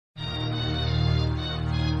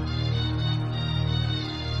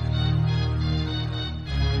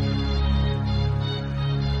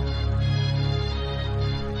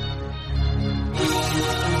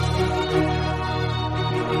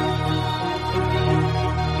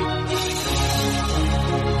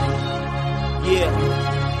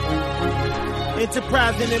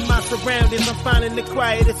Enterprising in my surroundings, I'm finding the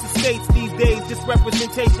quietest estates these days. This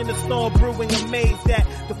representation of storm brewing, amazed that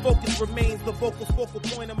the focus remains the focal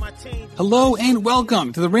point of my change. Hello and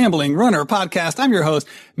welcome to the Rambling Runner Podcast. I'm your host,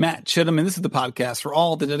 Matt Chittum, and this is the podcast for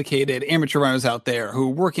all the dedicated amateur runners out there who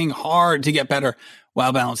are working hard to get better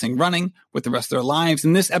while balancing running with the rest of their lives.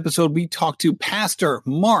 In this episode, we talk to Pastor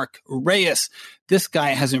Mark Reyes. This guy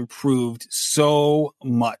has improved so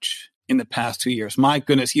much in the past 2 years. My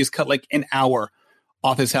goodness, he has cut like an hour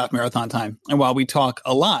off his half marathon time. And while we talk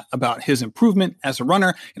a lot about his improvement as a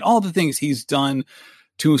runner and all the things he's done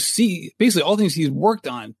to see, basically all the things he's worked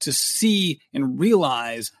on to see and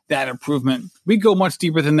realize that improvement, we go much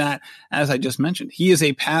deeper than that. As I just mentioned, he is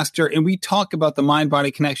a pastor, and we talk about the mind-body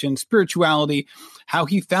connection, spirituality, how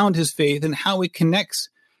he found his faith, and how it connects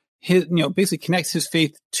his, basically connects his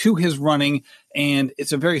faith to his running. And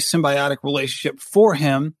it's a very symbiotic relationship for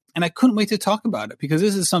him. And I couldn't wait to talk about it because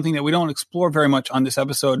this is something that we don't explore very much on this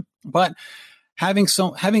episode. But having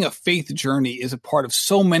a faith journey is a part of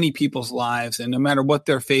so many people's lives. And no matter what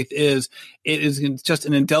their faith is, it is just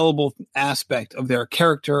an indelible aspect of their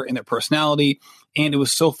character and their personality. And it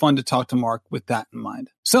was so fun to talk to Mark with that in mind.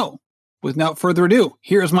 So without further ado,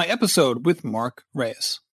 here's my episode with Mark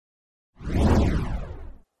Reyes.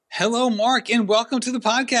 Hello, Mark, and welcome to the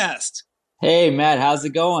podcast. Hey, Matt, how's it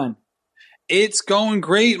going? It's going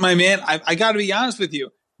great, my man. I got to be honest with you.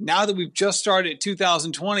 Now that we've just started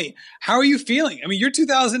 2020, how are you feeling? I mean, your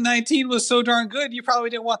 2019 was so darn good, you probably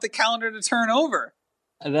didn't want the calendar to turn over.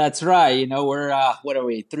 That's right.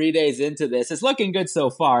 We're, 3 days into this? It's looking good so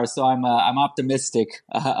far, so I'm optimistic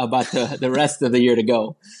about the rest of the year to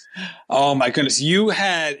go. Oh, my goodness. You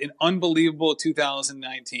had an unbelievable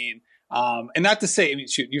 2019. And not to say,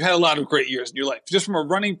 you had a lot of great years in your life, just from a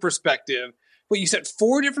running perspective. But you said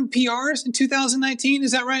 4 different PRs in 2019.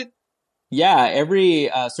 Is that right? Yeah. Every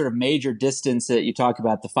sort of major distance that you talk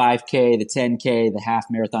about, the 5K, the 10K, the half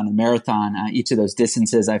marathon, the marathon, each of those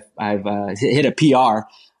distances, I've hit a PR,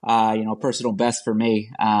 personal best for me.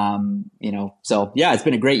 So yeah, it's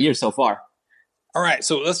been a great year so far. All right.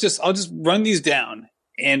 So I'll just run these down.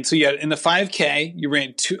 And so in the 5K, you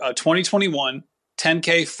ran 2021.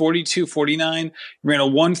 10K, 42:49. You ran a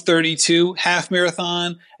 1:32 half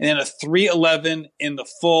marathon and then a 3:11 in the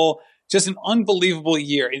full. Just an unbelievable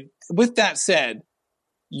year. And with that said,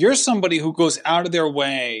 you're somebody who goes out of their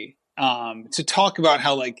way to talk about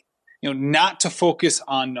how, not to focus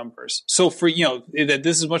on numbers. So for, that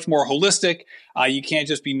this is much more holistic. You can't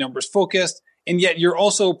just be numbers focused. And yet you're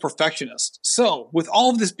also a perfectionist. So with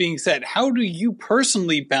all of this being said, how do you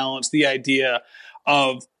personally balance the idea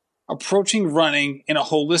of approaching running in a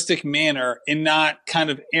holistic manner and not kind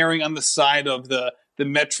of erring on the side of the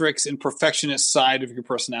metrics and perfectionist side of your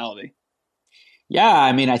personality? Yeah,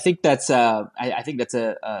 I think that's a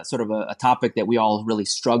sort of a topic that we all really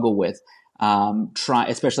struggle with.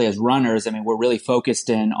 Especially as runners. We're really focused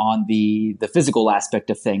in on the physical aspect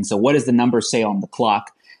of things. So what does the number say on the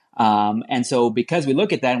clock? And so because we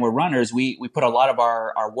look at that and we're runners, we put a lot of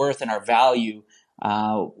our worth and our value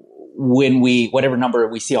when whatever number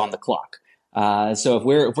we see on the clock. So if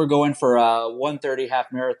we're going for a 1:30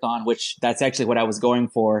 half marathon, which that's actually what I was going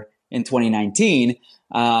for in 2019.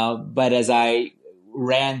 But as I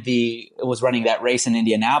was running that race in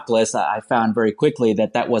Indianapolis, I found very quickly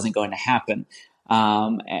that wasn't going to happen.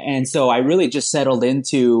 And so I really just settled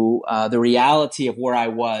into the reality of where I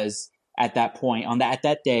was at that point at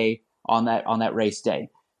that day, on that race day.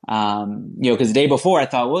 Because the day before I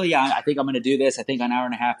thought, well, yeah, I think I'm going to do this. I think an hour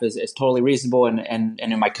and a half is totally reasonable.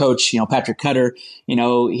 And my coach, Patrick Cutter,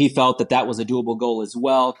 he felt that was a doable goal as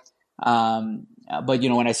well. But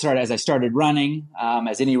as I started running,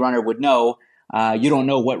 as any runner would know, you don't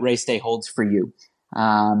know what race day holds for you.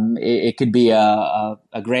 It could be a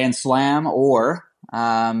grand slam, or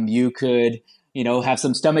you could, have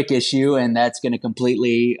some stomach issue, and that's going to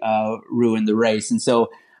completely ruin the race. And so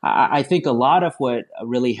I think a lot of what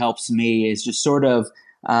really helps me is just sort of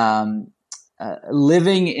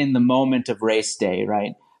living in the moment of race day,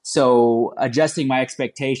 right? So adjusting my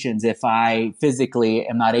expectations if I physically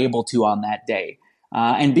am not able to on that day,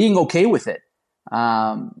 and being okay with it,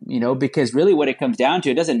 because really what it comes down to,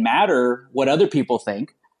 it doesn't matter what other people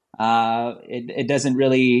think. It doesn't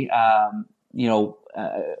really,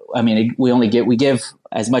 we give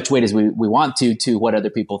as much weight as we want to what other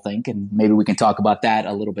people think. And maybe we can talk about that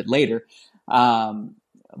a little bit later.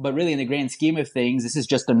 But really in the grand scheme of things, this is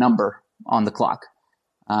just a number on the clock.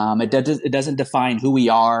 It doesn't define who we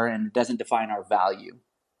are, and it doesn't define our value.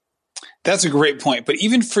 That's a great point. But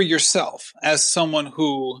even for yourself, as someone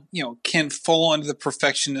who, can fall under the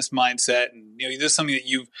perfectionist mindset, and, this is something that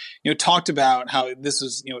you've, talked about, how this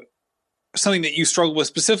is, something that you struggled with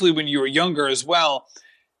specifically when you were younger as well.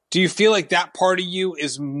 Do you feel like that part of you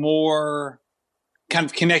is more kind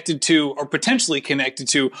of connected to, or potentially connected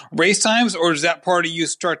to, race times, or does that part of you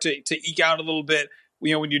start to eke out a little bit,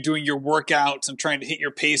 when you're doing your workouts and trying to hit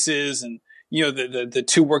your paces, and the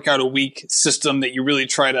 2 workout a week system that you really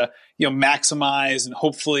try to maximize, and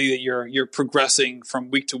hopefully that you're progressing from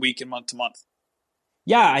week to week and month to month?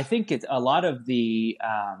 Yeah, I think it's a lot of the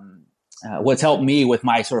what's helped me with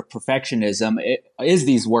my sort of perfectionism is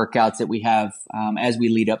these workouts that we have as we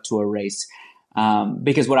lead up to a race.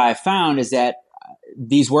 Because what I've found is that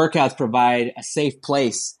these workouts provide a safe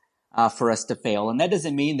place for us to fail. And that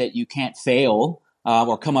doesn't mean that you can't fail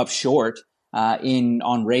or come up short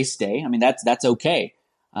on race day. I mean, that's okay.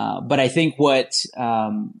 But I think what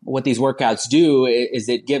these workouts do is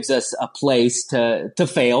it gives us a place to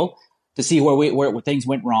fail, to see where things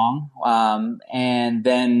went wrong, and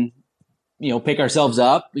then pick ourselves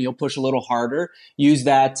up, push a little harder, use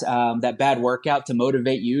that bad workout to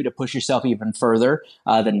motivate you to push yourself even further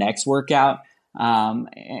the next workout.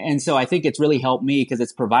 And so I think it's really helped me because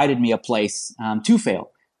it's provided me a place to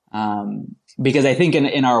fail. Because I think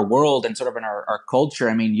in our world and sort of in our culture,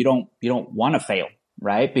 I mean, you don't want to fail,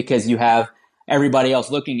 right? Because you have everybody else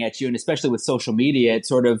looking at you, and especially with social media, it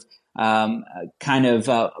sort of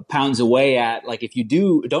pounds away at, like, if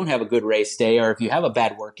you don't have a good race day, or if you have a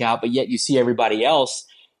bad workout, but yet you see everybody else,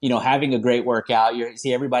 having a great workout, you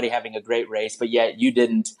see everybody having a great race, but yet you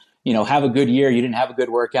didn't, have a good year, you didn't have a good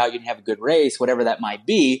workout, you didn't have a good race, whatever that might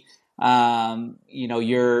be. I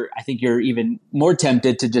think you're even more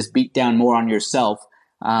tempted to just beat down more on yourself.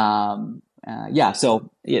 So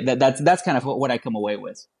that's kind of what I come away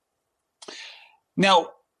with.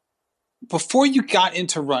 Now, before you got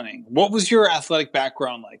into running, what was your athletic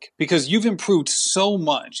background like? Because you've improved so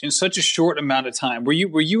much in such a short amount of time. Were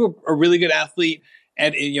you a really good athlete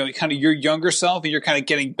at kind of your younger self, and you're kind of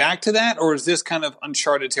getting back to that, or is this kind of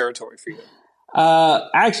uncharted territory for you?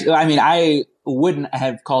 Actually, I mean, I wouldn't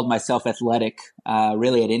have called myself athletic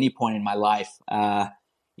really at any point in my life.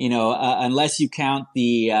 Unless you count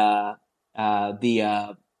my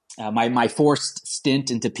forced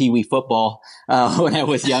stint into Pee Wee football when I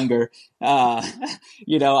was younger.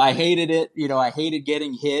 I hated it. I hated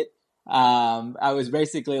getting hit. I was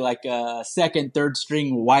basically like a second, third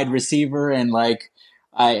string wide receiver, and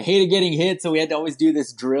I hated getting hit. So we had to always do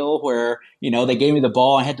this drill where, they gave me the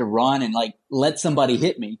ball. I had to run and let somebody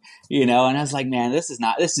hit me, and I was like, man, this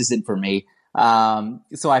isn't for me.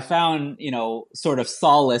 So I found, sort of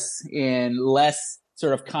solace in less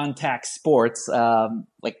sort of contact sports,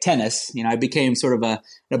 like tennis. I became sort of an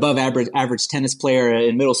above average tennis player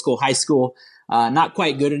in middle school, high school. Not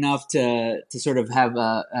quite good enough to sort of have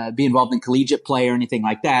be involved in collegiate play or anything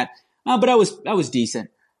like that. But I was decent.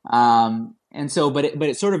 And so, but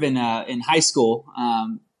it's sort of in high school,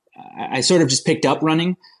 I sort of just picked up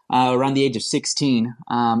running around the age of 16.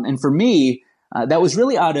 And for me, that was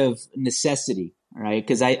really out of necessity, right?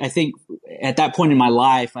 Because I think at that point in my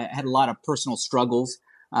life, I had a lot of personal struggles,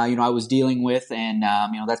 I was dealing with, and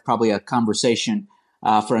that's probably a conversation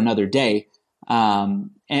for another day.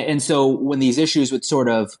 And so when these issues would sort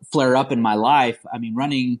of flare up in my life, I mean,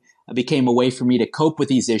 running became a way for me to cope with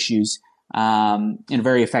these issues in a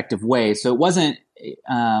very effective way. So it wasn't,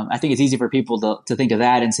 I think it's easy for people to think of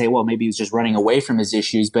that and say, well, maybe he was just running away from his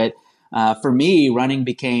issues. But for me, running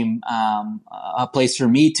became a place for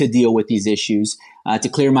me to deal with these issues, to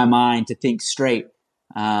clear my mind, to think straight.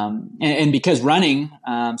 And because running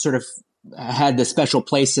sort of had this special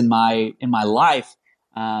place in my life,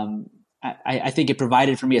 I think it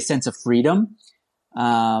provided for me a sense of freedom.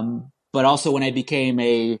 But also when I became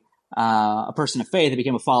a person of faith, I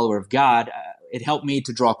became a follower of God, it helped me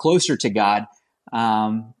to draw closer to God.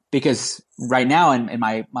 Because right now in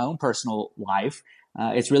my own personal life,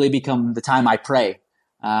 it's really become the time I pray.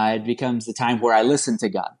 It becomes the time where I listen to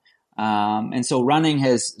God. And so running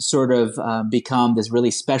has sort of become this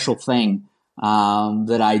really special thing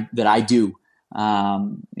that I do. I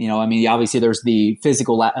mean, obviously there's the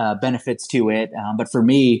physical benefits to it, but for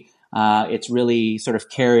me, it's really sort of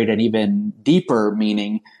carried an even deeper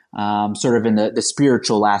meaning, sort of in the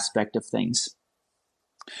spiritual aspect of things.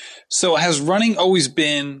 So has running always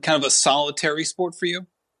been kind of a solitary sport for you?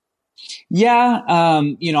 Yeah.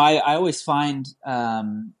 I always find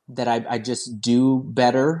that I just do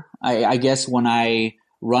better, I guess, when I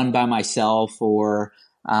run by myself, or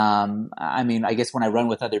I guess when I run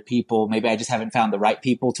with other people, maybe I just haven't found the right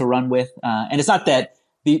people to run with. And it's not that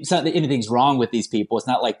anything's wrong with these people. It's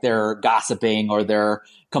not like they're gossiping or they're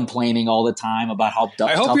complaining all the time about how tough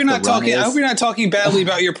I hope you're not talking badly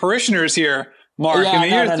about your parishioners here. Mark. Yeah, I mean,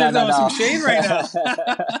 no, you're no, no, throwing no, some shade right now.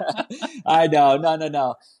 I know,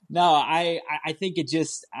 no. I think it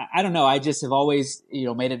just, I don't know. I just have always,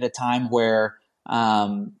 made it a time where,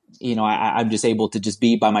 I'm just able to just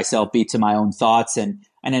be by myself, be to my own thoughts, and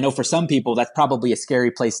I know for some people that's probably a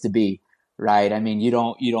scary place to be, right? I mean, you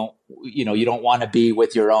don't want to be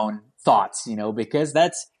with your own thoughts, because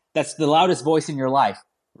that's the loudest voice in your life,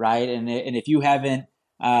 right? And if you haven't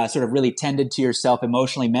sort of really tended to yourself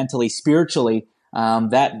emotionally, mentally, spiritually,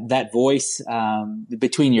 that voice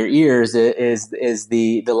between your ears is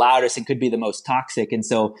the loudest and could be the most toxic. And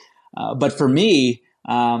so, but for me,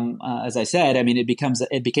 as I said, I mean, it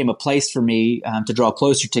became a place for me to draw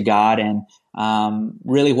closer to God. And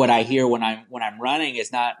really, what I hear when I'm running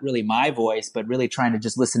is not really my voice, but really trying to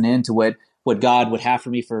just listen in to what God would have for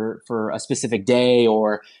me for a specific day,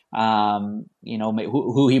 or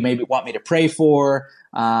who He maybe want me to pray for,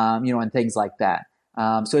 and things like that.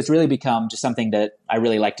 So it's really become just something that I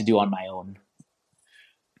really like to do on my own.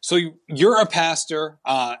 So you're a pastor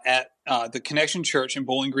at the Connection Church in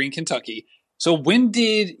Bowling Green, Kentucky. So when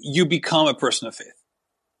did you become a person of faith?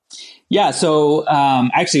 Yeah, so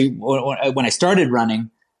actually, when I started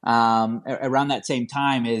running, around that same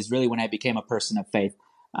time is really when I became a person of faith.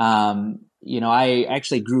 I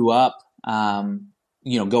actually grew up,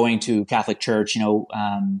 going to Catholic church.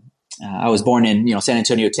 I was born in San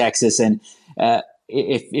Antonio, Texas, and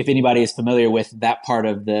if anybody is familiar with that part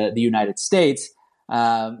of the United States,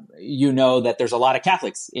 that there's a lot of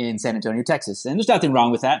Catholics in San Antonio, Texas, and there's nothing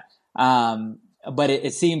wrong with that. But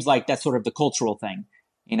it seems like that's sort of the cultural thing,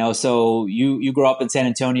 so you grow up in San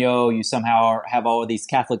Antonio, you somehow have all of these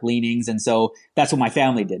Catholic leanings. And so that's what my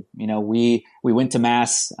family did. We went to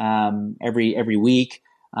mass, every week.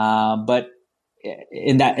 But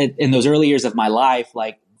in those early years of my life,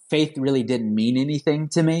 like, faith really didn't mean anything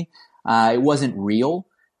to me. It wasn't real.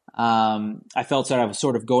 I felt that I was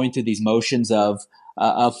sort of going through these motions of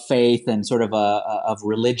faith and sort of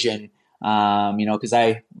religion. Because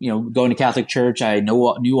I, going to Catholic church, I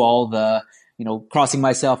knew all the, crossing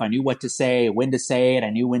myself. I knew what to say, when to say it.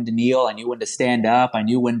 I knew when to kneel. I knew when to stand up. I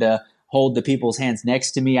knew when to hold the people's hands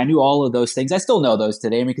next to me. I knew all of those things. I still know those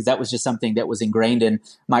today because that was just something that was ingrained in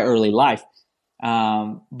my early life.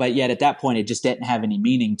 But yet at that point, it just didn't have any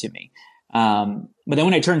meaning to me. But then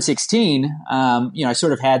when I turned 16, I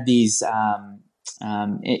sort of had these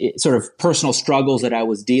sort of personal struggles that I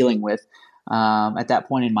was dealing with at that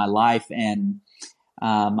point in my life. And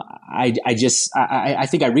I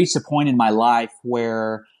think I reached a point in my life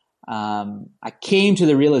where I came to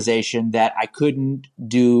the realization that I couldn't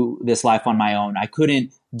do this life on my own. I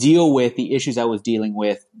couldn't deal with the issues I was dealing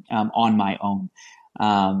with on my own.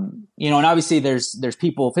 And obviously there's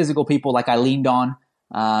people, physical people, like I leaned on,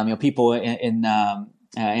 people in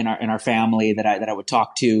our family that I would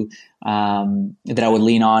talk to, that I would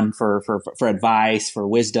lean on for advice, for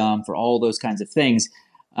wisdom, for all those kinds of things.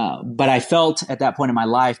 But I felt at that point in my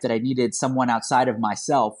life that I needed someone outside of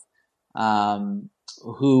myself,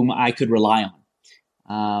 whom I could rely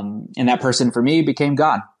on. And that person for me became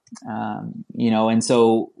God. And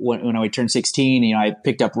so when I turned 16, I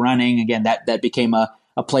picked up running again. That became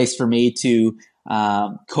a place for me to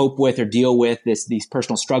cope with or deal with these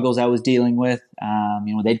personal struggles I was dealing with.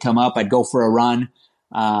 They'd come up, I'd go for a run.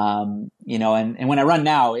 And when I run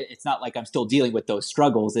now, it's not like I'm still dealing with those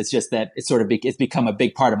struggles. It's just that it's become a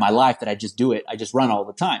big part of my life that I just do it. I just run all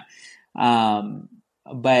the time.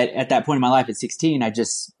 But at that point in my life at 16, I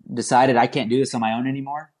just decided I can't do this on my own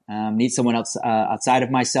anymore. Need someone else outside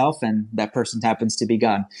of myself, and that person happens to be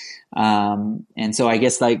God. And so I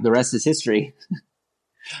guess like the rest is history.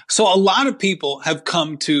 So a lot of people have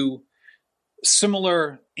come to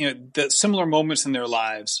similar moments in their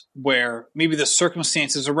lives where maybe the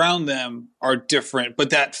circumstances around them are different,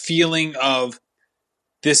 but that feeling of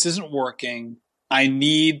this isn't working. I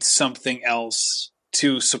need something else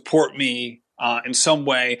to support me in some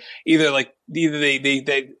way. Either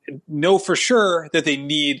they know for sure that they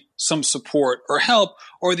need some support or help,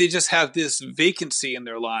 or they just have this vacancy in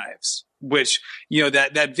their lives, which,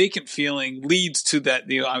 that vacant feeling leads to that,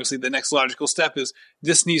 obviously the next logical step is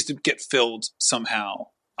this needs to get filled somehow,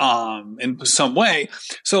 in some way.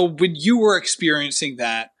 So when you were experiencing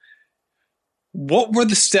that, what were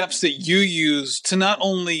the steps that you used to not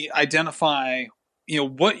only identify,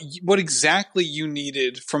 what exactly you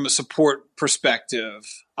needed from a support perspective,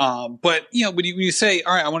 but, when you say,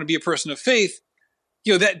 all right, I want to be a person of faith,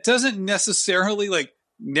 that doesn't necessarily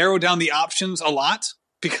narrow down the options a lot.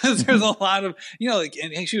 Because there's a lot of,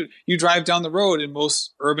 and hey, shoot, you drive down the road in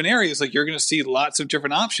most urban areas, you're going to see lots of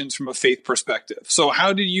different options from a faith perspective. So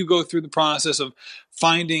how did you go through the process of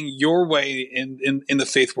finding your way in the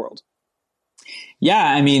faith world? Yeah,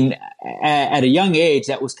 I mean, at a young age,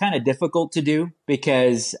 that was kind of difficult to do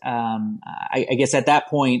because I guess at that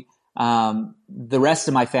point, the rest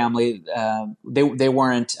of my family, they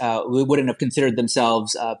weren't, wouldn't have considered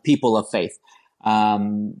themselves people of faith.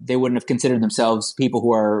 They wouldn't have considered themselves people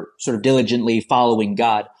who are sort of diligently following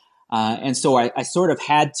God. And so I sort of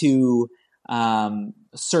had to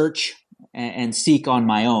search and seek on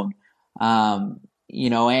my own. And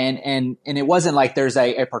it wasn't like there's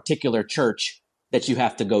a particular church that you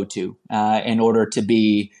have to go to in order to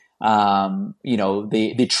be,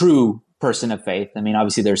 the true person of faith. I mean,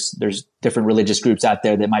 obviously there's different religious groups out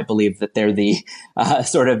there that might believe that they're the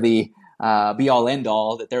sort of the be all end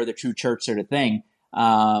all, that they're the true church sort of thing.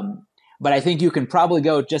 But I think you can probably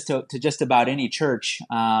go just to just about any church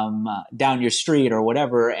down your street or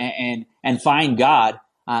whatever and find God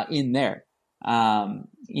in there.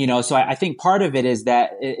 So I think part of it is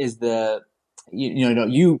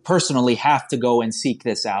you personally have to go and seek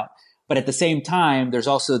this out. But at the same time, there's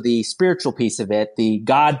also the spiritual piece of it, the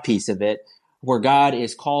God piece of it, where God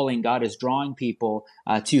is calling, God is drawing people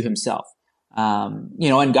to himself.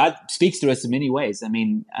 And God speaks to us in many ways. I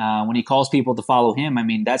mean, when he calls people to follow him, I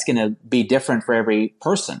mean, that's going to be different for every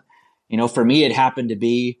person. For me, it happened to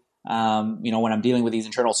be, when I'm dealing with these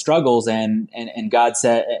internal struggles and God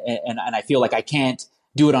said, and I feel like I can't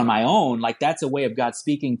do it on my own, like that's a way of God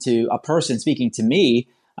speaking to a person, speaking to me,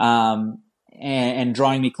 and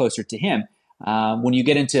drawing me closer to him. When you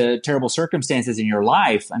get into terrible circumstances in your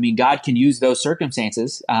life, I mean, God can use those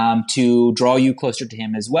circumstances, to draw you closer to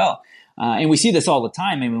him as well. And we see this all the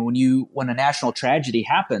time. I mean, when a national tragedy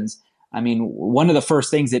happens, I mean, one of the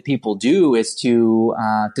first things that people do is to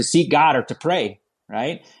seek God or to pray,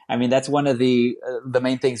 right? I mean, that's one of the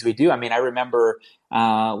main things we do. I mean, I remember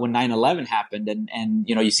when 9/11 happened, and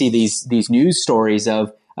you see these news stories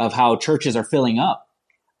of how churches are filling up,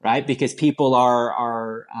 right? Because people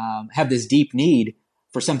are have this deep need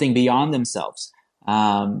for something beyond themselves,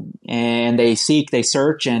 and they seek, they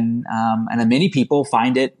search, and many people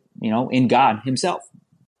find it, in God himself.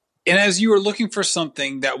 And as you were looking for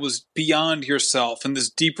something that was beyond yourself and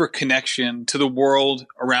this deeper connection to the world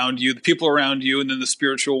around you, the people around you, and then the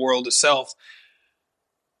spiritual world itself,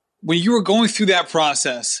 when you were going through that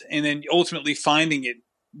process and then ultimately finding it,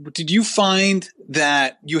 did you find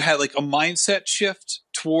that you had like a mindset shift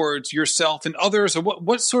towards yourself and others, or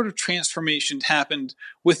what sort of transformation happened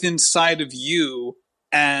within inside of you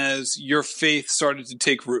as your faith started to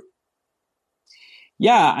take root?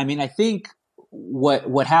 Yeah, I mean, I think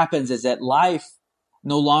what happens is that life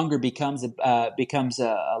no longer becomes a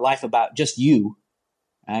life about just you.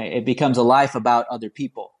 It becomes a life about other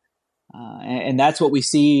people, and that's what we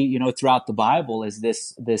see, throughout the Bible, is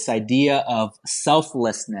this idea of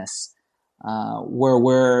selflessness,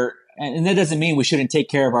 where and that doesn't mean we shouldn't take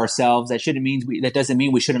care of ourselves. That doesn't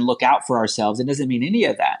mean we shouldn't look out for ourselves. It doesn't mean any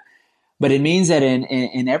of that. But it means that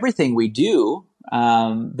in everything we do,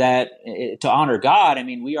 that to honor God, I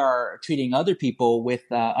mean, we are treating other people with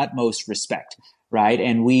utmost respect, right?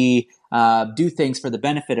 And we do things for the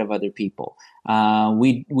benefit of other people.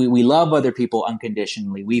 We love other people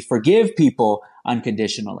unconditionally. We forgive people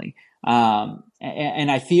unconditionally.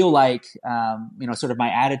 And I feel like, sort of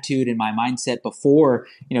my attitude and my mindset before,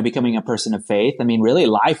 becoming a person of faith, I mean, really,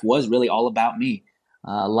 life was really all about me.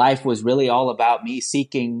 Life was really all about me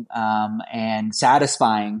seeking and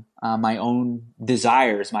satisfying my own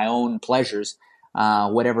desires, my own pleasures,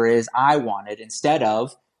 whatever it is I wanted, instead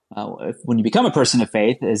of when you become a person of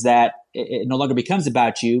faith, is that it no longer becomes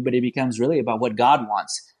about you, but it becomes really about what God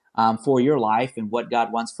wants for your life and what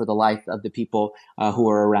God wants for the life of the people who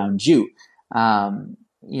are around you. And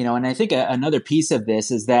I think another piece of this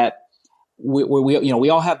is that we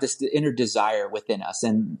all have this inner desire within us,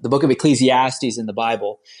 and the book of Ecclesiastes in the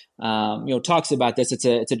Bible, talks about this.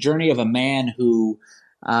 It's a journey of a man who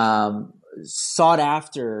sought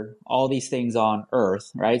after all these things on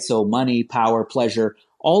earth, right? So money, power, pleasure,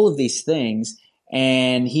 all of these things,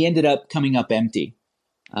 and he ended up coming up empty.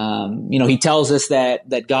 He tells us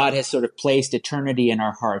that God has sort of placed eternity in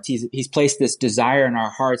our hearts. He's placed this desire in our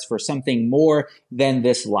hearts for something more than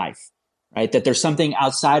this life. Right? That there's something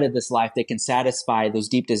outside of this life that can satisfy those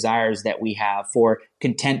deep desires that we have for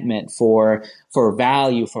contentment, for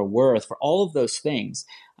value, for worth, for all of those things.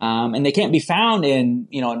 And they can't be found in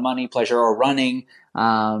money, pleasure, or running,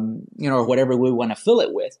 or whatever we want to fill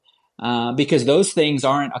it with. Because those things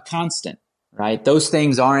aren't a constant, right? Those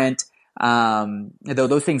things aren't,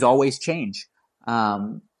 those things always change.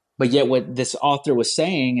 But yet what this author was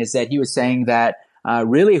saying is that he was saying that,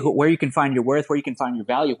 really where you can find your worth, where you can find your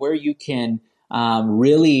value, where you can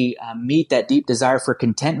really meet that deep desire for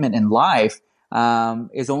contentment in life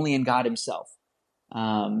is only in God himself.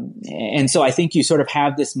 And so I think you sort of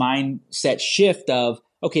have this mindset shift of,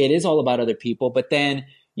 okay, it is all about other people, but then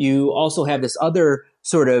you also have this other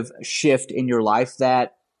sort of shift in your life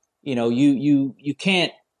that, you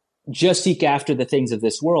can't just seek after the things of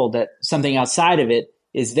this world, that something outside of it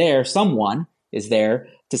is there, someone is there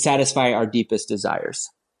to satisfy our deepest desires.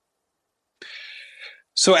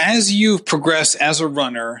 So as you progress as a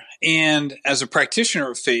runner and as a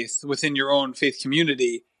practitioner of faith within your own faith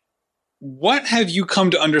community, what have you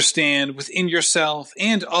come to understand within yourself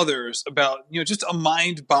and others about, just a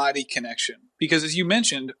mind-body connection? Because as you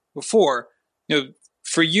mentioned before,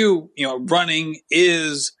 for you, running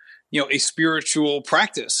is, a spiritual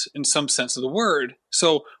practice in some sense of the word.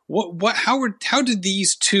 So how did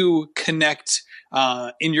these two connect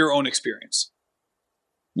in your own experience?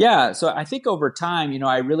 Yeah. So I think over time,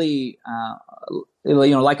 I really,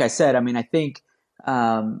 like I said, I think,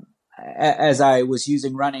 as I was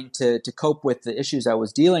using running to cope with the issues I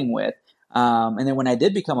was dealing with, and then when I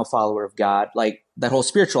did become a follower of God, like that whole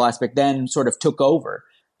spiritual aspect then sort of took over,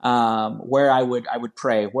 where I would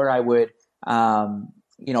pray, where I would,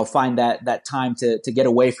 find that time to get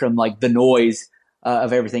away from like the noise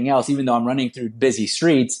of everything else. Even though I'm running through busy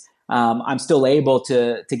streets, I'm still able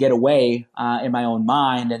to get away in my own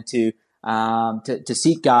mind and to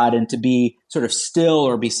seek God and to be sort of still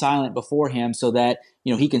or be silent before Him, so that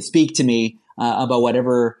He can speak to me about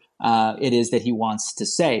whatever it is that He wants to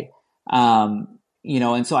say. And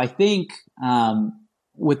so I think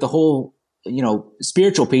with the whole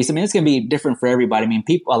spiritual piece, it's going to be different for everybody.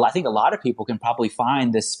 I think a lot of people can probably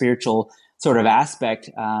find this spiritual sort of aspect,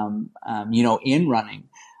 in running.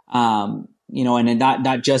 And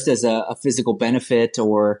not just as a physical benefit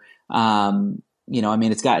or,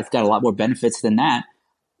 it's got a lot more benefits than that.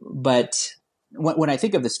 But when I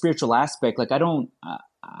think of the spiritual aspect, like I don't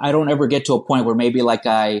ever get to a point where maybe like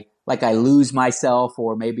I lose myself,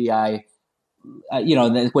 or maybe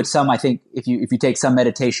with some, I think if you take some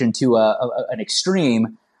meditation to an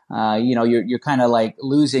extreme, you're kind of like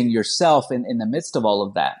losing yourself in the midst of all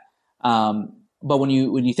of that. But when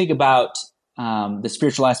you think about the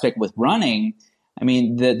spiritual aspect with running,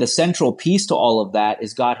 the central piece to all of that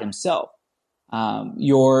is God Himself.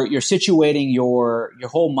 You're situating your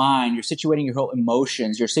whole mind, you're situating your whole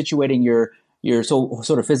emotions, you're situating your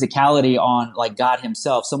sort of physicality on like God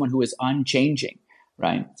Himself, someone who is unchanging,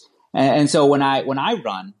 right? And so when I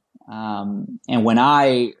run, and when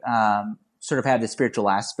I sort of have the spiritual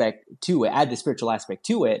aspect to it, add the spiritual aspect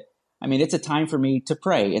to it, it's a time for me to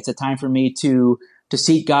pray. It's a time for me to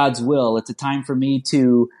seek God's will. It's a time for me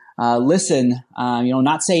to listen,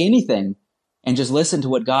 not say anything, and just listen to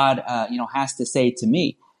what God, has to say to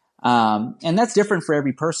me. And that's different for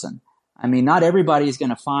every person. Not everybody is going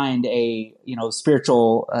to find a,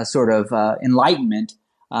 spiritual sort of enlightenment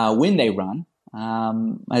when they run.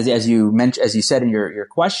 As you mentioned, as you said in your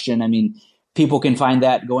question, people can find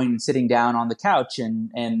that going and sitting down on the couch and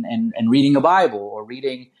reading a Bible, or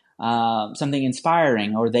reading something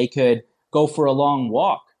inspiring, or they could go for a long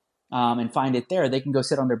walk and find it there. They can go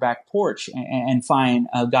sit on their back porch and find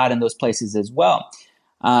God in those places as well.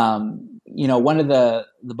 One of the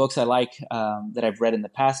books I like that I've read in the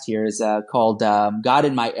past here is called God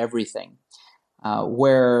in My Everything,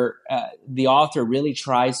 where the author really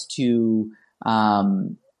tries to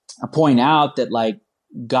point out that like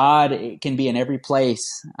God can be in every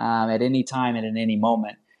place at any time and in any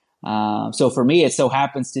moment. So for me, it so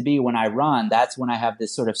happens to be when I run, that's when I have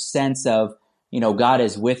this sort of sense of, God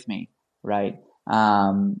is with me, right?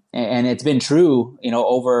 And it's been true,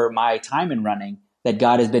 over my time in running, that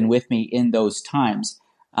God has been with me in those times.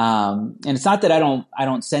 And it's not that I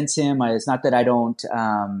don't sense Him. It's not that I don't,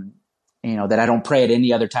 that I don't pray at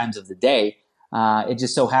any other times of the day. It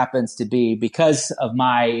just so happens to be because of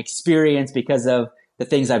my experience, because of the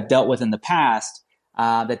things I've dealt with in the past,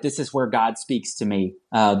 that this is where God speaks to me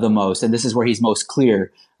the most, and this is where He's most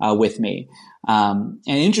clear with me. And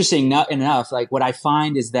interesting enough, like what I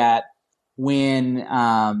find is that when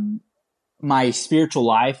my spiritual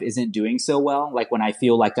life isn't doing so well, like when I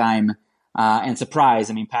feel like I'm and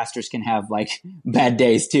surprise, pastors can have like bad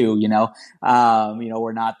days too,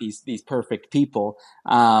 we're not these perfect people.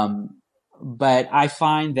 But I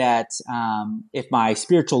find that if my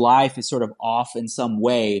spiritual life is sort of off in some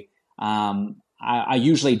way, I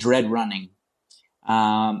usually dread running.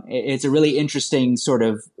 It's a really interesting sort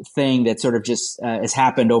of thing that sort of just has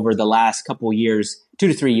happened over the last couple years, 2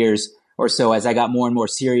 to 3 years or so, as I got more and more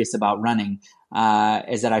serious about running,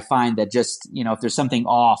 is that I find that just, if there's something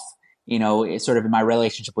off, it's sort of in my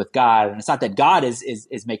relationship with God, and it's not that God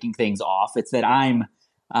is making things off, it's that I'm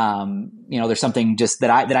there's something just that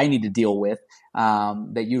I need to deal with,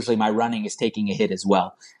 that usually my running is taking a hit as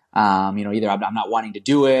well. Either I'm not wanting to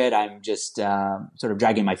do it, I'm just sort of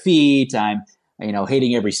dragging my feet, I'm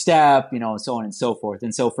hating every step, and so on and so forth.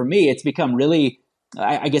 And so for me, it's become really,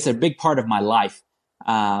 I guess, a big part of my life,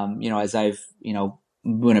 as I've,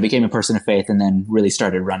 when I became a person of faith and then really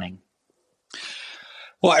started running.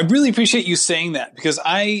 Well, I really appreciate you saying that, because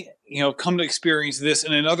I, come to experience this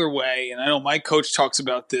in another way. And I know my coach talks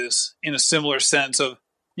about this in a similar sense of,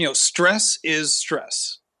 stress is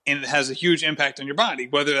stress, and it has a huge impact on your body,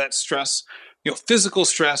 whether that's stress, physical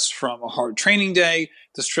stress from a hard training day,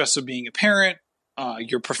 the stress of being a parent,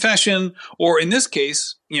 your profession, or in this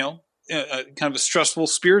case, kind of a stressful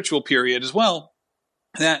spiritual period as well,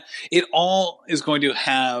 that it all is going to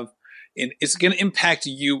have, and it's going to impact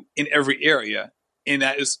you in every area. And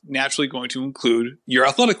that is naturally going to include your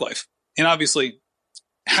athletic life. And obviously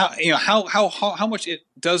how much it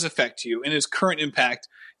does affect you and its current impact,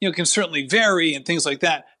 can certainly vary and things like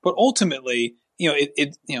that. But ultimately,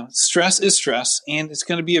 stress is stress, and it's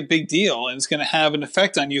going to be a big deal, and it's going to have an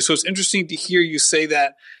effect on you. So it's interesting to hear you say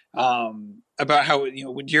that, about how,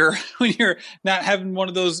 when you're not having one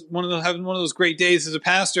of those great days as a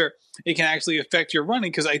pastor, it can actually affect your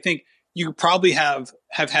running. Cause I think you probably have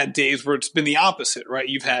had days where it's been the opposite, right?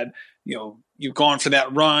 You've had, you've gone for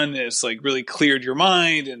that run, and it's like really cleared your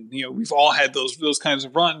mind. And, we've all had those kinds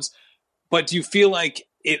of runs. But do you feel like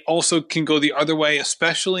it also can go the other way,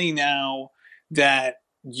 especially now that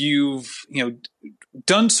you've,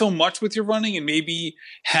 done so much with your running and maybe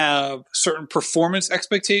have certain performance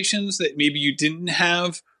expectations that maybe you didn't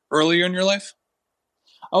have earlier in your life?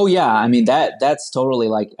 Oh yeah. I mean, that's totally,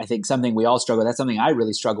 like, I think something we all struggle with. That's something I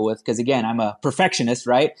really struggle with, because again, I'm a perfectionist,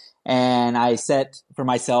 right? And I set for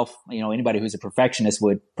myself, anybody who's a perfectionist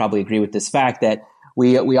would probably agree with this fact, that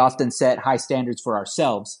we often set high standards for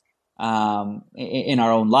ourselves, in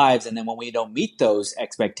our own lives. And then when we don't meet those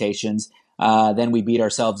expectations, then we beat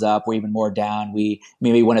ourselves up. We're even more down. We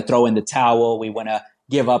maybe want to throw in the towel. We want to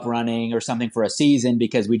give up running or something for a season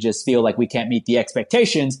because we just feel like we can't meet the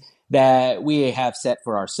expectations that we have set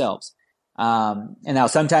for ourselves. And now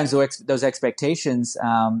sometimes those expectations,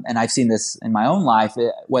 and I've seen this in my own life,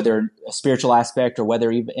 whether a spiritual aspect or whether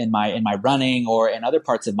even in my running or in other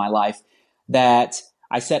parts of my life, that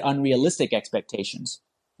I set unrealistic expectations.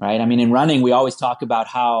 Right. I mean, in running, we always talk about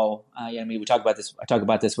how, we talk about this. I talk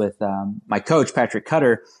about this with my coach, Patrick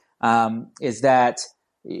Cutter, is that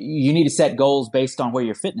you need to set goals based on where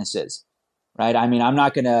your fitness is. Right. I mean, I'm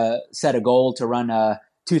not going to set a goal to run a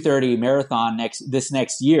 2:30 marathon this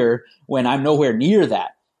next year when I'm nowhere near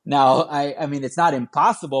that. Now, I mean, it's not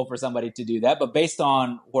impossible for somebody to do that, but based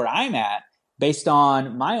on where I'm at, based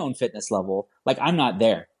on my own fitness level, like, I'm not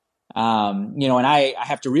there. And I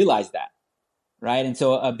have to realize that. Right. And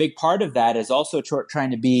so a big part of that is also trying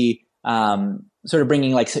to be sort of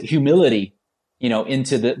bringing like humility,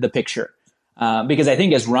 into the picture. Because I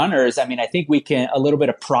think as runners, I mean, I think a little bit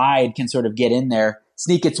of pride can sort of get in there,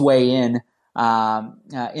 sneak its way in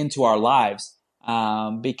into our lives.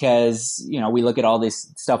 Because, we look at all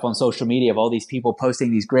this stuff on social media of all these people posting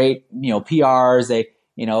these great, PRs.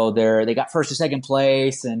 They got first or second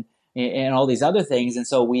place and all these other things. And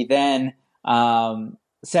so we then,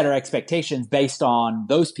 set our expectations based on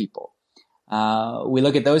those people. We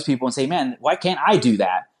look at those people and say, man, why can't I do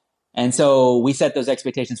that? And so we set those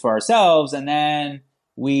expectations for ourselves, and then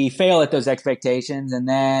we fail at those expectations. And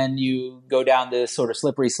then you go down this sort of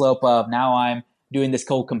slippery slope of, now I'm doing this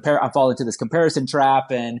I fall into this comparison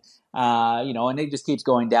trap, and, and it just keeps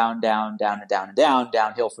going down,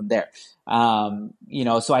 downhill from there.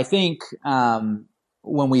 So I think,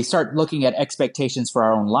 when we start looking at expectations for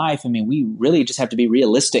our own life, I mean, we really just have to be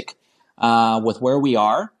realistic with where we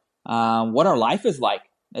are, what our life is like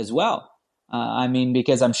as well.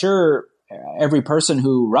 Because I'm sure every person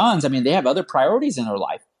who runs, I mean, they have other priorities in their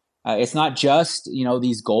life. It's not just,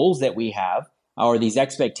 these goals that we have or these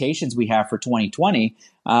expectations we have for 2020.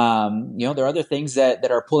 There are other things that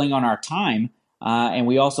are pulling on our time, and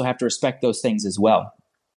we also have to respect those things as well.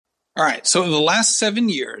 All right. So in the last 7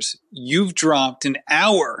 years, you've dropped an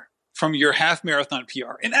hour from your half marathon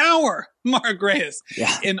PR. An hour, Mark Reyes.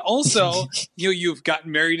 Yeah. And also, you've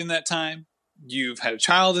gotten married in that time. You've had a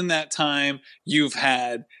child in that time. You've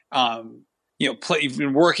had, you've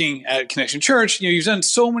been working at Connection Church. You've done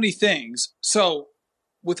so many things. So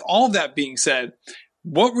with all of that being said,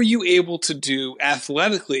 what were you able to do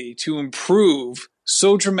athletically to improve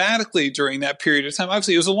so dramatically during that period of time?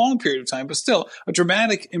 Obviously, it was a long period of time, but still a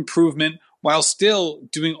dramatic improvement while still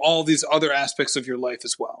doing all these other aspects of your life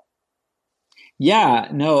as well. Yeah,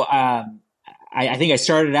 no, I think I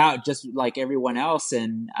started out just like everyone else.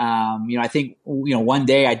 And, I think, one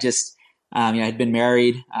day I just, I had been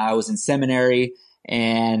married, I was in seminary,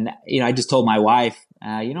 and, I just told my wife,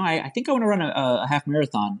 I think I want to run a half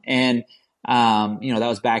marathon. And, that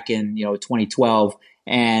was back in, 2012,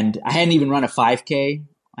 and I hadn't even run a 5K.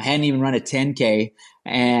 I hadn't even run a 10K.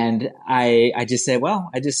 And I just said, well,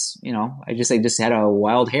 I just had a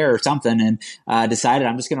wild hair or something, and decided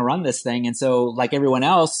I'm just going to run this thing. And so, like everyone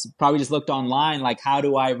else, probably just looked online, like, how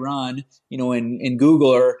do I run, in Google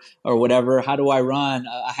or whatever, how do I run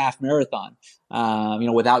a half marathon,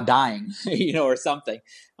 without dying, or something.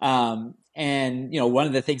 And, one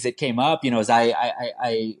of the things that came up, is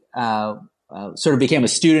I sort of became a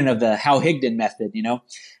student of the Hal Higdon method,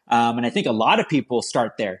 and I think a lot of people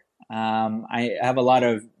start there. I have a lot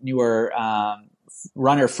of newer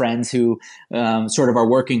runner friends who sort of are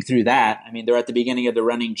working through that. I mean, they're at the beginning of the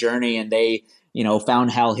running journey, and they,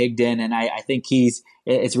 found Hal Higdon, and I think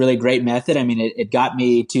it's really a great method. I mean, it got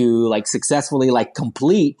me to like successfully like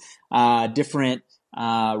complete different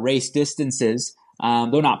race distances.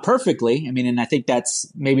 Though not perfectly. I mean, and I think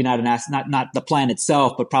that's maybe not not the plan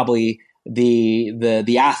itself, but probably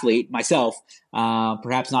the athlete myself,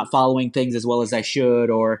 perhaps not following things as well as I should,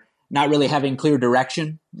 or not really having clear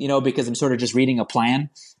direction, because I'm sort of just reading a plan,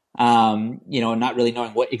 and not really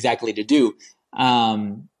knowing what exactly to do.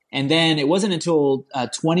 And then it wasn't until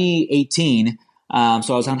 2018. So I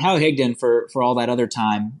was on Hal Higdon for all that other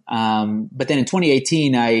time. But then in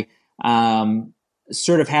 2018, I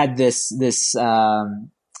sort of had this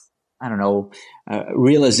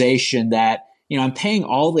realization that, I'm paying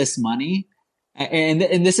all this money,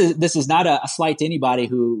 and this is not a slight to anybody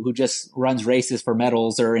who just runs races for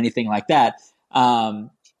medals or anything like that.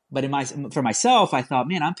 But for myself, I thought,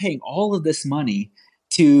 man, I'm paying all of this money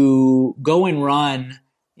to go and run,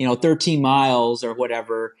 13 miles or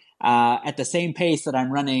whatever, at the same pace that I'm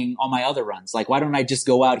running all my other runs. Like, why don't I just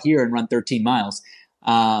go out here and run 13 miles?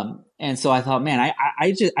 And so I thought, man,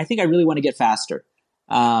 I think I really want to get faster.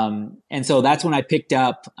 And so that's when I picked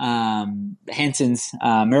up, Hanson's,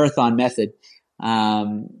 marathon method.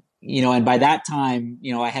 And by that time,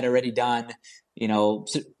 I had already done, a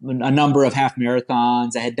number of half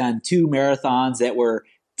marathons. I had done 2 marathons that were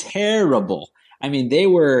terrible. I mean,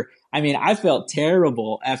 I felt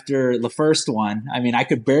terrible after the first one. I mean, I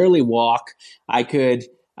could barely walk. The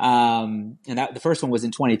first one was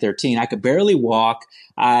in 2013. I could barely walk.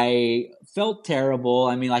 I felt terrible.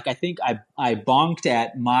 I mean, like, I think I bonked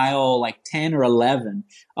at mile like 10 or 11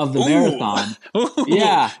 of the marathon. Ooh,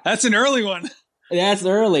 yeah. That's an early one. That's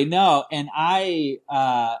early. No. And I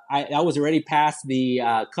was already past the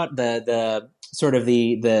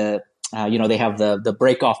they have the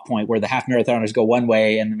break off point where the half marathoners go one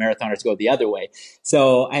way and the marathoners go the other way.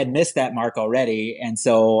 So I had missed that mark already. And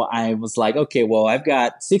so I was like, okay, well, I've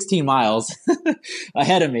got 16 miles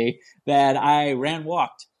ahead of me that I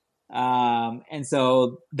walked. And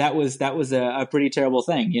so that was a pretty terrible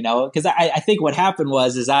thing, because I think what happened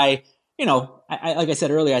is I like I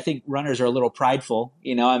said earlier, I think runners are a little prideful.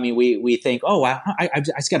 I mean, we think, oh, I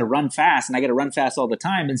just got to run fast, and I got to run fast all the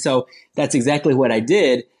time. And so that's exactly what I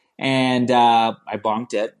did. And I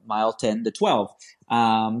bonked at mile 10 to 12.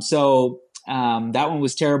 So that one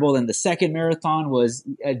was terrible. And the second marathon was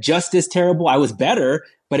just as terrible. I was better,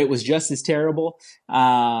 but it was just as terrible.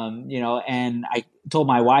 And I told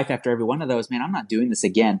my wife after every one of those, man, I'm not doing this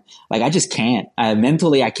again. Like, I just can't.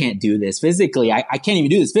 Mentally, I can't do this. Physically, I can't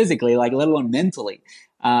even do this physically, like, let alone mentally.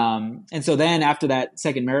 And so then after that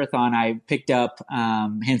second marathon, I picked up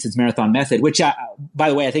Hanson's marathon method, which, by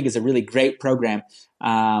the way, I think is a really great program,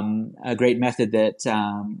 a great method that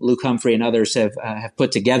Luke Humphrey and others have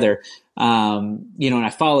put together. And I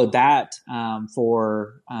followed that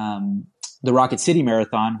for the Rocket City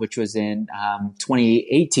Marathon, which was in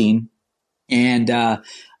 2018. And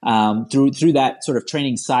through that sort of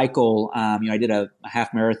training cycle, I did a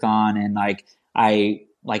half marathon, and I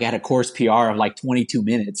had a course PR of like 22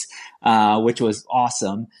 minutes, which was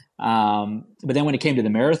awesome. But then when it came to the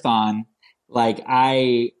marathon, like,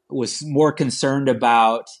 I was more concerned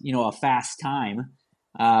about, a fast time,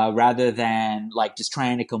 rather than like just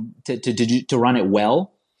trying to run it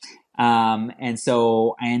well. And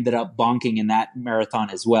so I ended up bonking in that marathon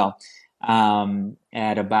as well,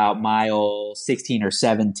 at about mile 16 or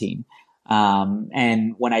 17.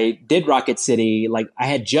 And when I did Rocket City, like, I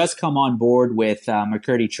had just come on board with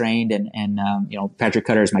McCurdy Trained and Patrick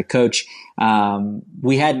Cutter is my coach.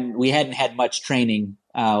 We hadn't had much training,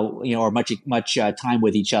 or much time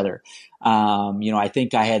with each other. I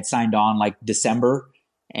think I had signed on like December,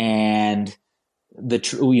 and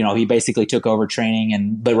he basically took over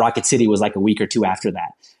training, but Rocket City was like a week or two after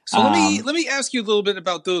that. So let me ask you a little bit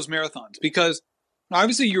about those marathons, because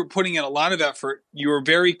obviously you were putting in a lot of effort. You were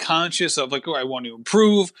very conscious of like, oh, I want to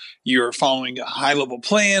improve. You're following a high level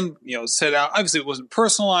plan, set out. Obviously it wasn't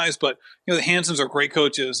personalized, but the Hansons are great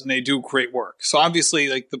coaches and they do great work. So obviously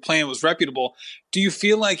like the plan was reputable. Do you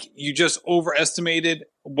feel like you just overestimated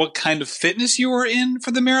what kind of fitness you were in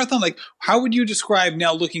for the marathon? Like, how would you describe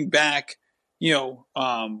now looking back,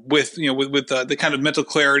 with the kind of mental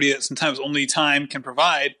clarity that sometimes only time can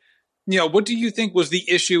provide? What do you think was the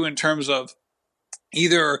issue in terms of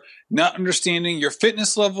either not understanding your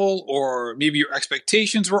fitness level, or maybe your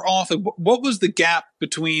expectations were off? What was the gap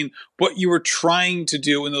between what you were trying to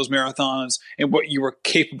do in those marathons and what you were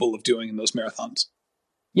capable of doing in those marathons?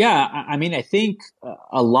 Yeah, I mean, I think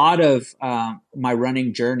a lot of my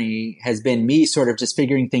running journey has been me sort of just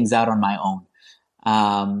figuring things out on my own.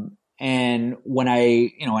 And when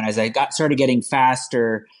as I started getting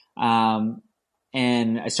faster,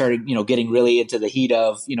 and I started, getting really into the heat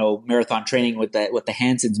of, marathon training with the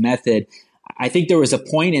Hanson's method, I think there was a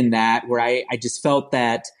point in that where I just felt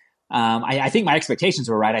that, I think my expectations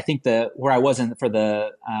were right. I think where I wasn't for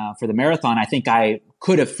the marathon, I think I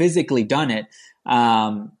could have physically done it.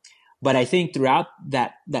 But I think throughout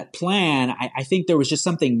that plan, I think there was just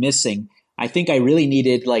something missing. I think I really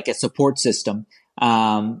needed like a support system.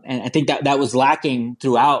 And I think that was lacking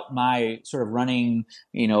throughout my sort of running,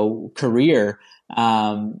 career.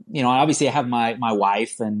 Obviously I have my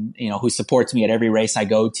wife and, who supports me at every race I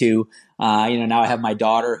go to. Now I have my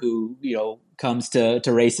daughter who, comes to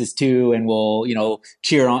races too and will,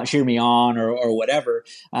 cheer me on or whatever.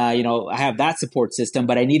 I have that support system,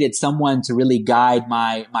 but I needed someone to really guide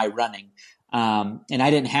my running. And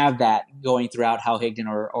I didn't have that going throughout Hal Higdon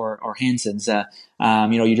or Hanson's.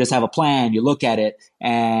 You just have a plan, you look at it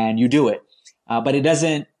and you do it. But it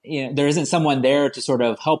doesn't, there isn't someone there to sort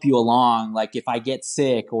of help you along. Like if I get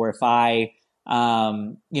sick or if I,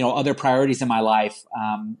 other priorities in my life,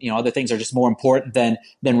 other things are just more important than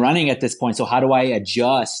running at this point. So how do I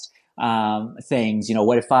adjust, things?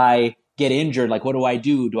 What if I get injured? Like, what do I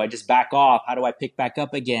do? Do I just back off? How do I pick back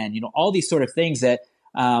up again? All these sort of things that,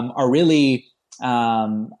 are really,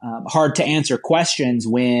 hard to answer questions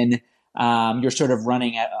when, you're sort of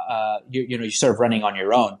running at, you're sort of running on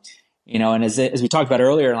your own. And as we talked about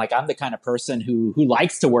earlier, like I'm the kind of person who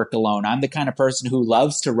likes to work alone. I'm the kind of person who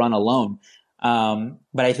loves to run alone.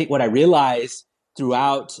 But I think what I realized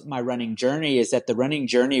throughout my running journey is that the running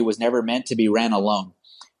journey was never meant to be ran alone.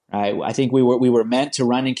 Right? I think we were meant to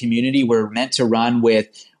run in community. We're meant to run with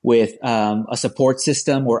a support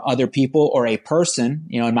system or other people or a person.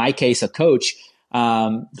 In my case, a coach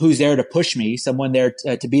who's there to push me, someone there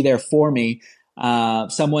to be there for me.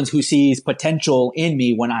 Someone who sees potential in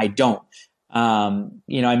me when I don't.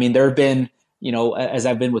 There have been, as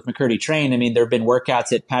I've been with McCurdy Train, there have been workouts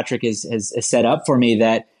that Patrick has set up for me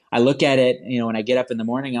that I look at it, when I get up in the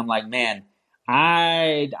morning, I'm like, man,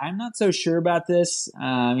 I'm not so sure about this.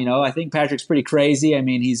 I think Patrick's pretty crazy.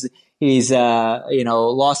 He's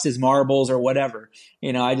lost his marbles or whatever.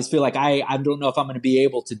 I just feel like I don't know if I'm going to be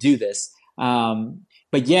able to do this.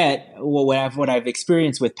 But yet, what I've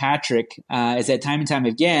experienced with Patrick is that time and time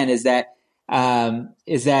again is that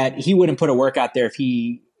he wouldn't put a workout there if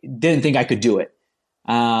he didn't think I could do it.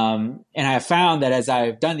 And I have found that as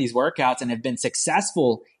I've done these workouts and have been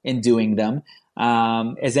successful in doing them,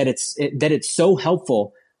 is that it's so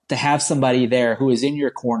helpful to have somebody there who is in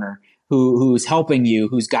your corner, who's helping you,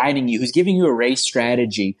 who's guiding you, who's giving you a race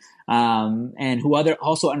strategy, and who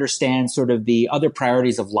also understands sort of the other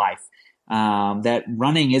priorities of life. That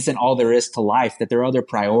running isn't all there is to life, that there are other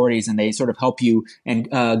priorities and they sort of help you and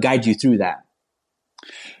guide you through that.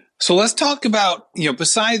 So let's talk about,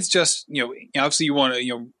 besides just, obviously you want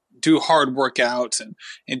to, do hard workouts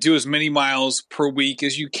and do as many miles per week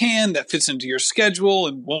as you can that fits into your schedule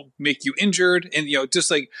and won't make you injured. And,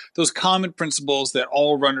 just like those common principles that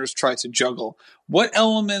all runners try to juggle. What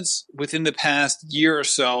elements within the past year or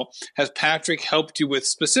so has Patrick helped you with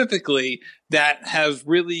specifically that has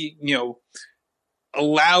really,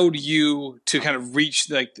 allowed you to kind of reach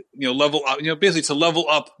level up, basically to level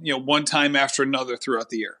up, one time after another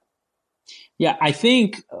throughout the year? Yeah, I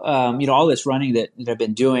think, all this running that I've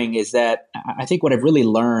been doing is that I think what I've really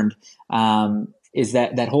learned is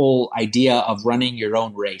that whole idea of running your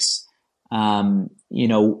own race.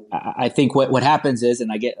 I think what happens is,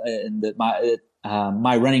 and I get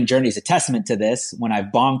my running journey is a testament to this when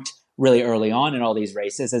I've bonked really early on in all these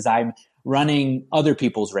races, is I'm running other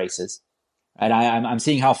people's races. And I'm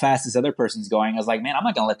seeing how fast this other person's going. I was like, man, I'm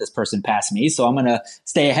not going to let this person pass me. So I'm going to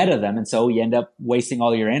stay ahead of them. And so you end up wasting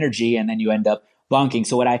all your energy and then you end up bunking.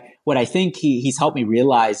 So what I think he's helped me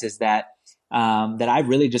realize is that I've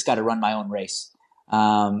really just got to run my own race.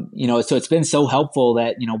 So it's been so helpful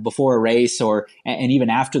that, before a race and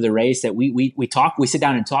even after the race that we talk, we sit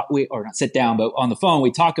down and talk, or not sit down, but on the phone,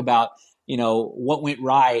 we talk about, what went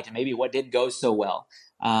right and maybe what didn't go so well.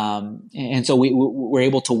 And so we're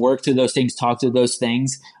able to work through those things, talk through those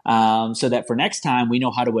things, so that for next time we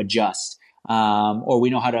know how to adjust, or we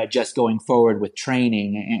know how to adjust going forward with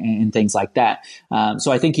training and things like that.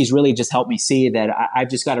 So I think he's really just helped me see that I've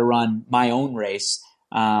just got to run my own race.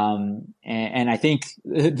 And I think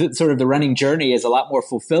sort of the running journey is a lot more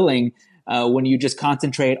fulfilling when you just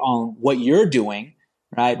concentrate on what you're doing,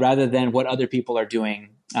 right, rather than what other people are doing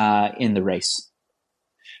in the race.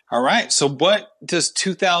 All right. So what does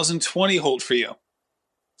 2020 hold for you?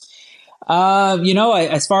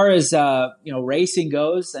 As far as racing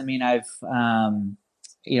goes, I mean, I've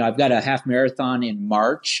got a half marathon in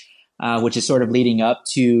March, which is sort of leading up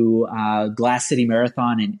to Glass City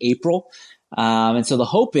Marathon in April. And so the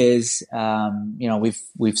hope is,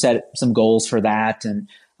 we've set some goals for that. And,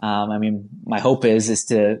 my hope is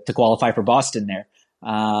to qualify for Boston there.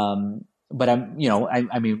 But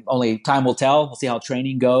only time will tell. We'll see how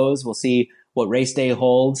training goes. We'll see what race day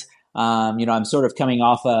holds. I'm sort of coming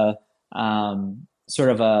off a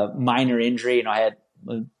minor injury. I had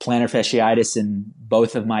plantar fasciitis in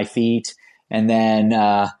both of my feet, and then,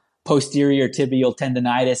 posterior tibial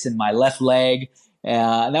tendonitis in my left leg.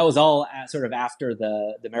 And that was all sort of after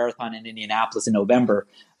the marathon in Indianapolis in November.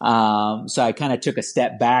 So I kind of took a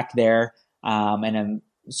step back there, and I'm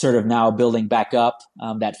sort of now building back up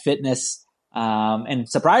that fitness. And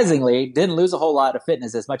surprisingly, didn't lose a whole lot of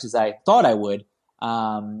fitness as much as I thought I would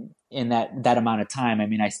in that amount of time. I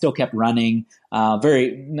mean, I still kept running,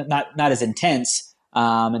 not as intense,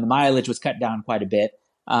 and the mileage was cut down quite a bit.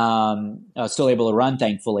 I was still able to run,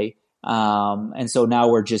 thankfully. And so now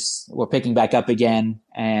we're picking back up again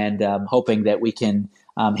and hoping that we can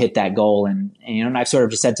hit that goal. And I've sort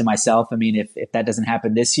of just said to myself, if that doesn't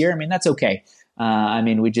happen this year, that's okay.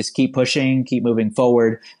 We just keep pushing, keep moving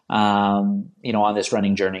forward, on this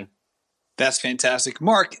running journey. That's fantastic.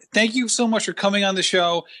 Mark, thank you so much for coming on the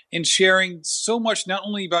show and sharing so much, not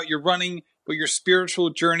only about your running, but your spiritual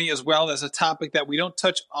journey as well. As a topic that we don't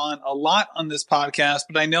touch on a lot on this podcast,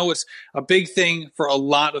 but I know it's a big thing for a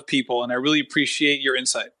lot of people, and I really appreciate your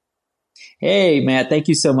insight. Hey, Matt, thank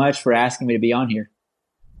you so much for asking me to be on here.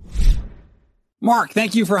 Mark,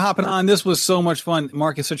 thank you for hopping on. This was so much fun.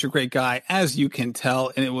 Mark is such a great guy, as you can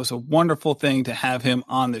tell, and it was a wonderful thing to have him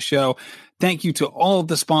on the show. Thank you to all of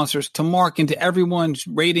the sponsors, to Mark, and to everyone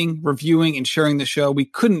rating, reviewing, and sharing the show. We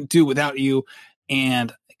couldn't do without you.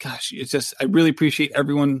 And gosh, I really appreciate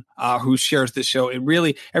everyone who shares this show. It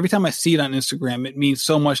really, every time I see it on Instagram, it means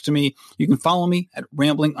so much to me. You can follow me at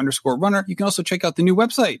rambling_runner. You can also check out the new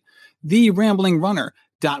website,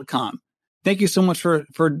 theramblingRunner.com. Thank you so much for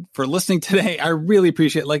listening today. I really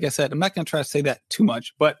appreciate it. Like I said, I'm not going to try to say that too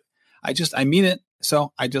much, but I mean it.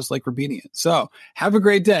 So I just like repeating it. So have a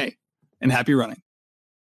great day and happy running.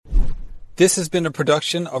 This has been a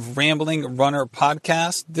production of Rambling Runner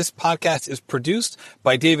Podcast. This podcast is produced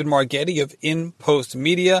by David Margetti of In Post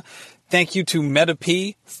Media. Thank you to Meta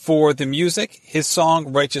P for the music. His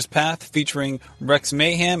song Righteous Path featuring Rex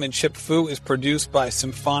Mayhem and Chip Fu is produced by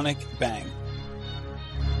Symphonic Bang.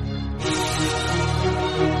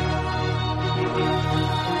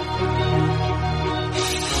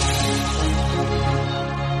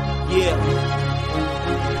 Yeah.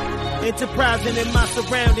 Enterprising in my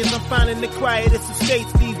surroundings, I'm finding the quietest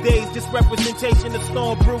estates these days. This representation of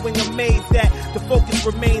storm brewing, amazed that the focus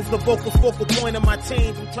remains the focal point of my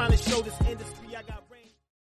change. I'm trying to show this industry I got